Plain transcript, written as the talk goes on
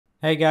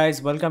Hey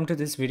guys, welcome to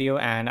this video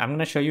and I'm going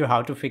to show you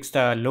how to fix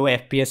the low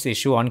FPS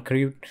issue on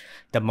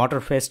the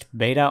Motorfest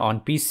beta on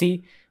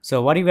PC.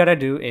 So what you gotta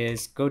do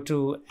is go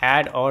to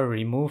add or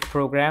remove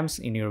programs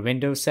in your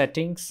Windows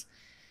settings.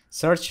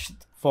 Search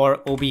for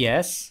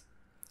OBS.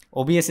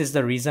 OBS is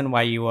the reason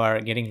why you are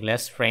getting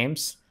less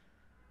frames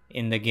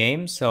in the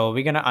game. So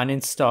we're gonna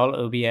uninstall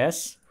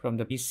OBS from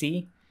the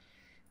PC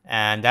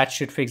and that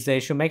should fix the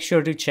issue. Make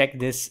sure to check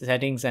this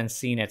settings and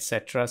scene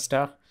etc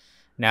stuff.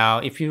 Now,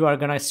 if you are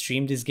gonna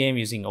stream this game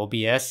using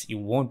OBS, you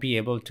won't be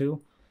able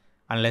to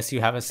unless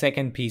you have a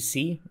second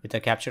PC with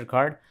a capture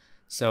card.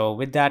 So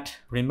with that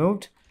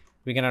removed,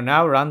 we're gonna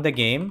now run the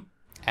game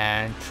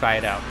and try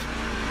it out.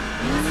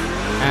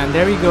 And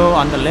there we go,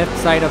 on the left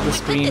side of the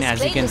screen,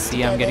 as you can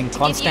see, I'm getting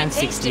constant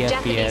 60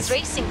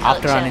 FPS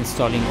after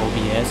uninstalling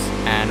OBS,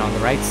 and on the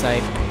right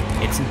side,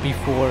 it's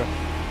before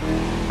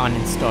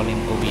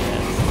uninstalling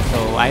OBS.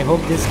 So I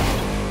hope this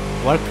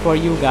worked for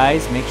you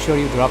guys. Make sure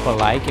you drop a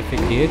like if it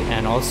did,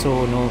 and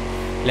also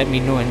let me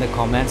know in the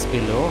comments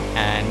below,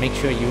 and make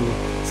sure you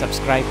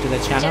subscribe to the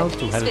channel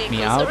to help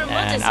me out,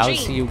 and I'll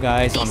see you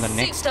guys on the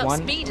next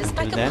one.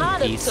 Until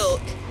then, peace.